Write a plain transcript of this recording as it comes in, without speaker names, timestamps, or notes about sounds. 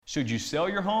Should you sell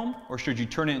your home or should you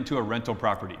turn it into a rental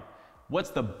property? What's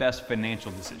the best financial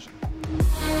decision?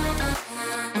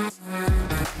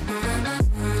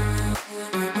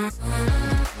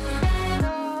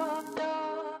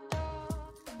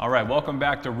 All right, welcome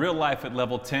back to Real Life at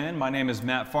Level 10. My name is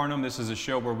Matt Farnham. This is a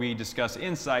show where we discuss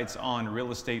insights on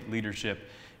real estate leadership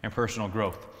and personal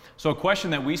growth. So a question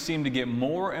that we seem to get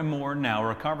more and more now,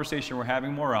 or a conversation we're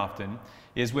having more often,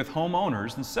 is with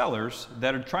homeowners and sellers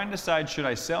that are trying to decide, should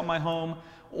I sell my home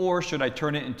or should I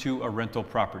turn it into a rental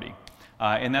property?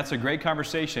 And that's a great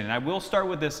conversation. And I will start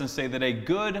with this and say that a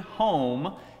good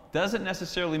home doesn't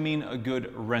necessarily mean a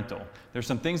good rental. There's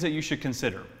some things that you should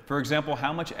consider. For example,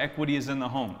 how much equity is in the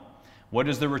home? What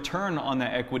is the return on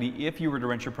that equity if you were to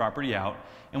rent your property out?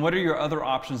 And what are your other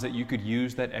options that you could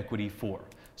use that equity for?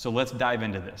 So let's dive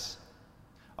into this.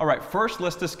 All right, first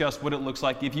let's discuss what it looks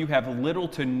like if you have little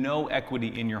to no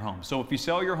equity in your home. So if you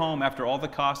sell your home after all the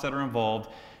costs that are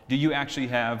involved, do you actually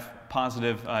have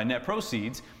positive net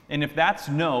proceeds? And if that's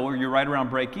no, or you're right around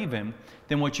break even,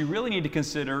 then what you really need to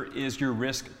consider is your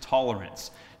risk tolerance.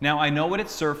 Now, I know at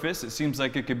its surface, it seems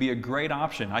like it could be a great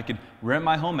option. I could rent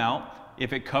my home out.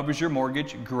 If it covers your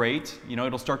mortgage, great. You know,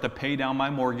 it'll start to pay down my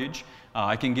mortgage.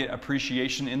 I can get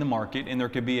appreciation in the market, and there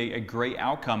could be a great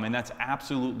outcome, and that's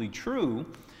absolutely true.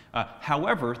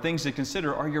 However, things to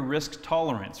consider are your risk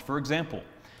tolerance. For example,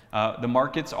 the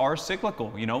markets are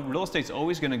cyclical. You know, real estate's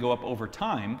always going to go up over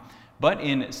time, but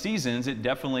in seasons, it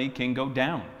definitely can go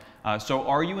down. So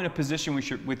are you in a position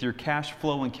with your cash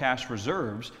flow and cash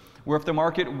reserves where if the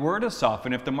market were to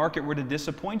soften, if the market were to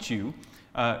disappoint you,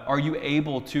 are you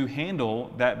able to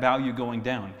handle that value going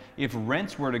down? If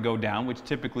rents were to go down, which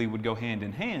typically would go hand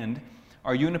in hand,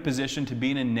 are you in a position to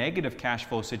be in a negative cash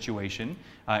flow situation?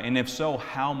 And if so,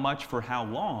 how much for how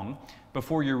long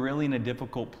before you're really in a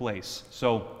difficult place?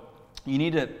 So you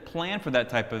need to plan for that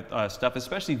type of stuff,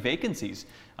 especially vacancies.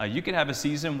 You could have a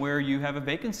season where you have a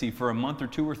vacancy for a month or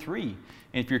two or three.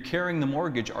 And if you're carrying the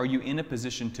mortgage, are you in a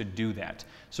position to do that?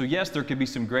 So yes, there could be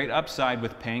some great upside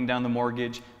with paying down the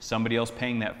mortgage, somebody else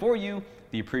paying that for you,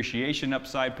 the appreciation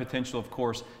upside potential, of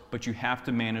course, but you have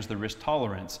to manage the risk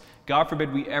tolerance. God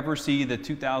forbid we ever see the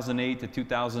 2008 to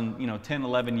 2010,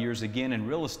 11 years again in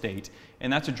real estate,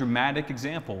 and that's a dramatic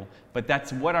example, but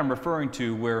that's what I'm referring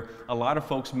to, where a lot of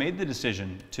folks made the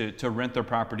decision to rent their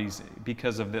properties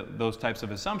because of those types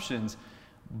of assumptions,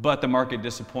 but the market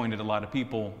disappointed a lot of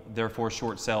people, therefore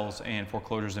short sales and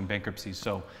foreclosures and bankruptcies.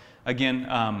 So again,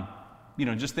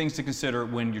 just things to consider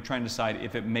when you're trying to decide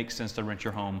if it makes sense to rent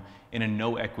your home in a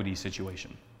no equity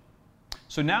situation.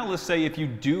 So now let's say if you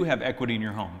do have equity in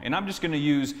your home, and I'm just going to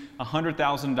use a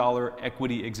 $100,000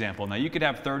 equity example. Now you could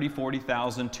have $30,000,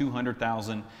 $40,000,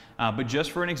 $200,000, but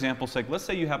just for an example's sake, let's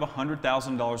say you have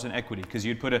 $100,000 in equity because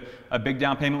you'd put a big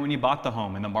down payment when you bought the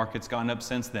home and the market's gone up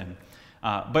since then.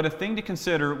 But a thing to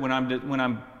consider when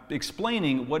I'm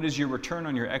explaining what is your return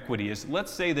on your equity is,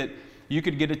 let's say that you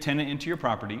could get a tenant into your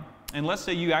property, and let's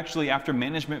say you actually, after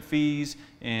management fees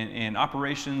and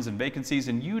operations and vacancies,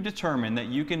 and you determine that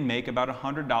you can make about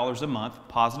 $100 a month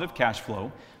positive cash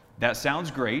flow. That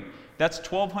sounds great. That's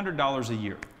 $1,200 a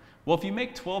year. Well, if you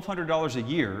make $1,200 a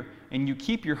year and you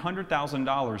keep your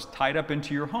 $100,000 tied up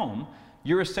into your home,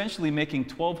 you're essentially making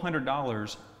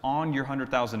 $1,200 on your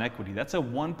 $100,000 equity. That's a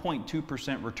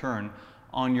 1.2% return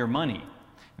on your money.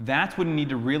 That's when you need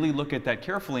to really look at that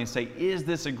carefully and say, is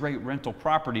this a great rental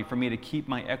property for me to keep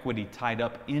my equity tied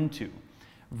up into?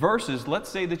 Versus, let's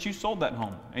say that you sold that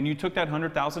home and you took that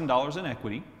 $100,000 in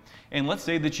equity, and let's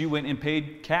say that you went and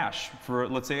paid cash for,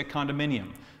 let's say, a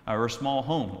condominium or a small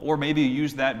home, or maybe you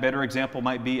use that, better example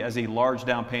might be as a large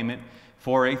down payment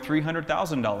for a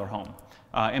 $300,000 home.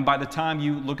 And by the time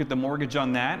you look at the mortgage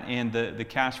on that and the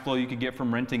cash flow you could get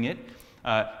from renting it,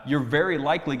 you're very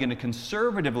likely going to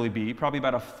conservatively be probably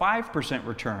about a 5%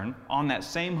 return on that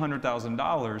same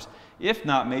 $100,000, if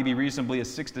not maybe reasonably a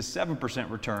 6 to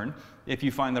 7% return if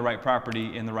you find the right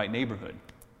property in the right neighborhood.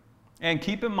 And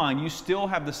keep in mind, you still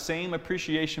have the same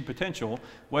appreciation potential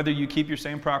whether you keep your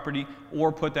same property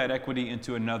or put that equity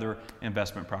into another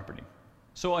investment property.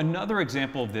 So another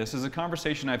example of this is a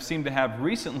conversation I've seemed to have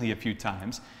recently a few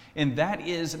times, and that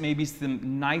is maybe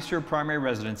some nicer primary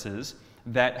residences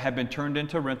that have been turned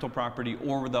into rental property,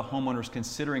 or the homeowners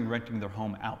considering renting their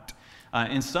home out.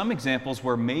 In some examples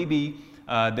where maybe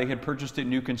they had purchased it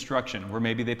new construction, where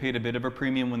maybe they paid a bit of a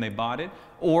premium when they bought it,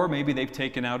 or maybe they've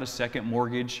taken out a second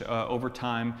mortgage over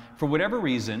time. For whatever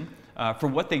reason, for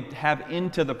what they have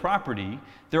into the property,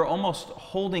 they're almost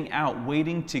holding out,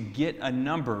 waiting to get a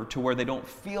number to where they don't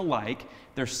feel like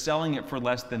they're selling it for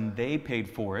less than they paid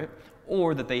for it,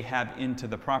 or that they have into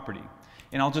the property.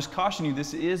 And I'll just caution you,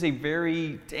 this is a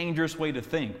very dangerous way to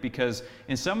think, because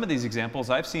in some of these examples,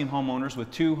 I've seen homeowners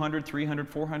with $200,000,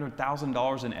 $300,000,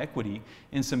 $400,000 in equity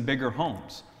in some bigger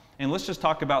homes. And let's just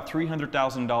talk about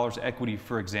 $300,000 equity,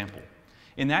 for example.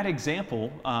 In that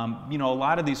example, a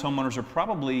lot of these homeowners are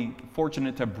probably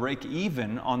fortunate to break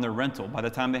even on their rental. By the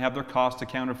time they have their costs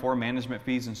accounted for, management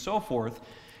fees and so forth,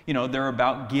 they're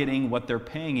about getting what they're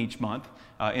paying each month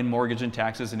in mortgage and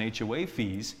taxes and HOA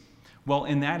fees. Well,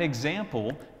 in that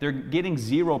example, they're getting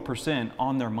 0%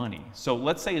 on their money. So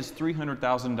let's say it's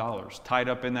 $300,000 tied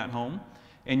up in that home,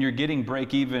 and you're getting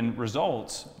break-even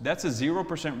results. That's a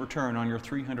 0% return on your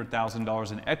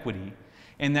 $300,000 in equity.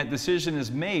 And that decision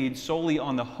is made solely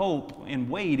on the hope and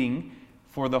waiting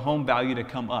for the home value to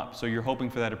come up. So you're hoping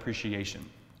for that appreciation.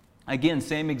 Again,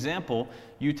 same example,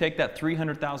 you take that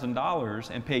 $300,000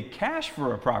 and pay cash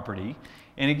for a property,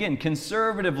 and again,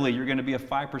 conservatively, you're going to be a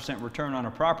 5% return on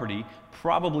a property,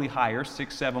 probably higher,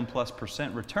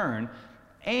 6-7+% return,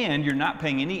 and you're not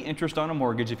paying any interest on a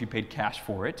mortgage if you paid cash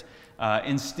for it,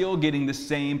 and still getting the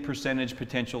same percentage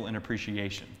potential in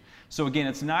appreciation. So again,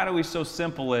 it's not always so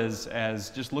simple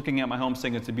as just looking at my home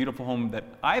saying it's a beautiful home that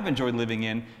I've enjoyed living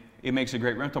in, it makes a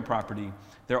great rental property.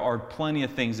 There are plenty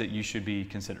of things that you should be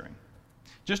considering.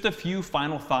 Just a few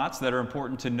final thoughts that are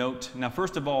important to note. Now,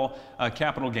 first of all,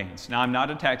 capital gains. Now, I'm not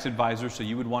a tax advisor, so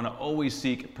you would want to always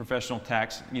seek professional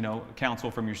tax, counsel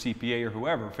from your CPA or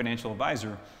whoever, financial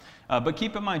advisor. But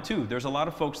keep in mind too, there's a lot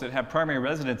of folks that have primary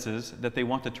residences that they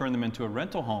want to turn them into a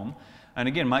rental home. And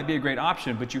again, might be a great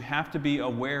option, but you have to be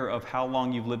aware of how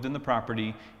long you've lived in the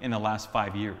property in the last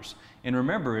 5 years. And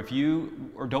remember, if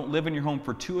you don't live in your home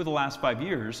for 2 of the last 5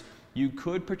 years, you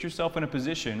could put yourself in a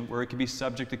position where it could be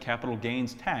subject to capital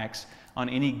gains tax on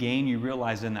any gain you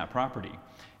realize in that property.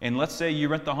 And let's say you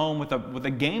rent the home with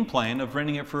a game plan of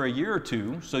renting it for a year or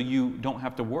 2, so you don't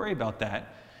have to worry about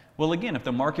that. Well, again, if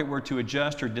the market were to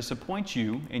adjust or disappoint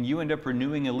you and you end up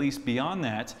renewing a lease beyond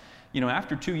that,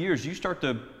 after 2 years, you start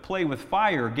to play with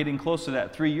fire, getting close to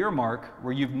that 3-year mark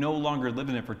where you've no longer lived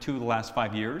in it for 2 of the last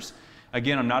 5 years.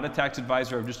 Again, I'm not a tax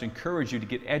advisor. I just encourage you to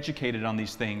get educated on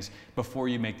these things before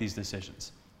you make these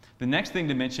decisions. The next thing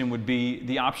to mention would be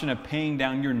the option of paying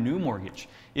down your new mortgage.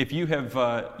 If you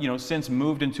have, since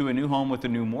moved into a new home with a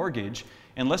new mortgage,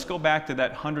 and let's go back to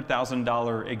that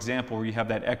 $100,000 example where you have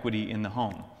that equity in the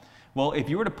home. Well, if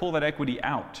you were to pull that equity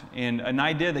out, and an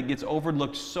idea that gets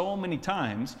overlooked so many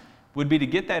times would be to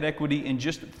get that equity and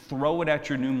just throw it at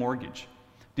your new mortgage.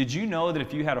 Did you know that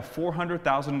if you had a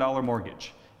 $400,000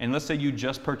 mortgage, and let's say you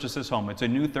just purchased this home, it's a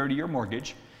new 30-year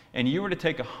mortgage, and you were to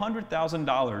take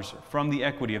 $100,000 from the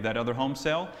equity of that other home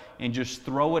sale and just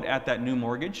throw it at that new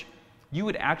mortgage, you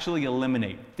would actually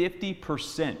eliminate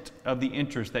 50% of the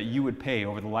interest that you would pay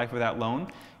over the life of that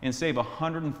loan and save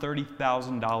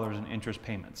 $130,000 in interest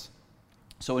payments.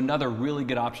 So another really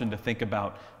good option to think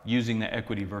about using the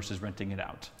equity versus renting it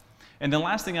out. And the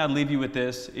last thing I'd leave you with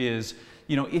this is,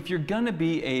 if you're going to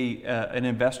be an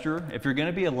investor, if you're going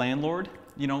to be a landlord,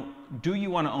 do you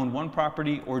want to own one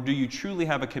property, or do you truly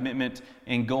have a commitment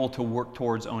and goal to work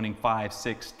towards owning 5,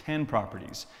 6, 10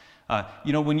 properties?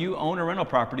 When you own a rental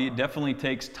property, it definitely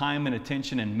takes time and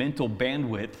attention and mental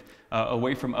bandwidth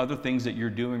away from other things that you're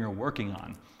doing or working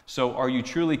on. So are you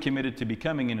truly committed to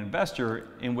becoming an investor,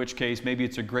 in which case maybe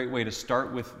it's a great way to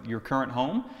start with your current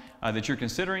home that you're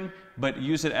considering, but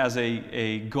use it as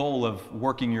a goal of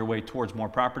working your way towards more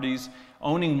properties.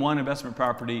 Owning one investment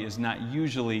property is not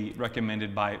usually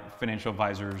recommended by financial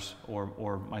advisors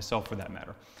or myself for that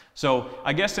matter. So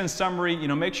I guess in summary,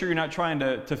 make sure you're not trying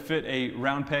to fit a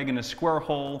round peg in a square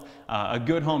hole. A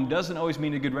good home doesn't always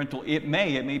mean a good rental. It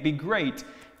may be great,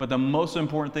 but the most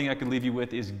important thing I could leave you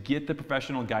with is get the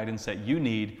professional guidance that you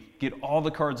need, get all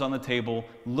the cards on the table,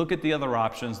 look at the other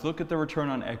options, look at the return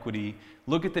on equity,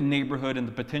 look at the neighborhood and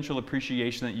the potential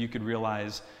appreciation that you could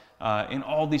realize, and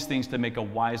all these things to make a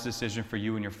wise decision for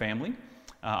you and your family.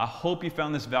 I hope you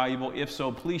found this valuable. If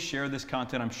so, please share this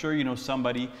content. I'm sure you know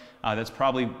somebody that's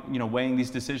probably weighing these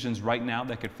decisions right now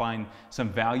that could find some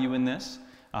value in this.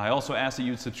 I also ask that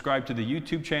you subscribe to the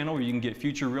YouTube channel where you can get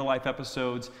future real life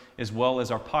episodes, as well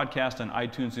as our podcast on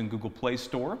iTunes and Google Play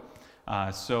Store.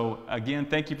 So again,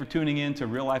 thank you for tuning in to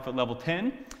Real Life at Level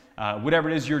 10. Whatever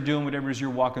it is you're doing, whatever it is you're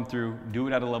walking through, do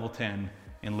it at a level 10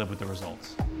 and live with the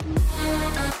results.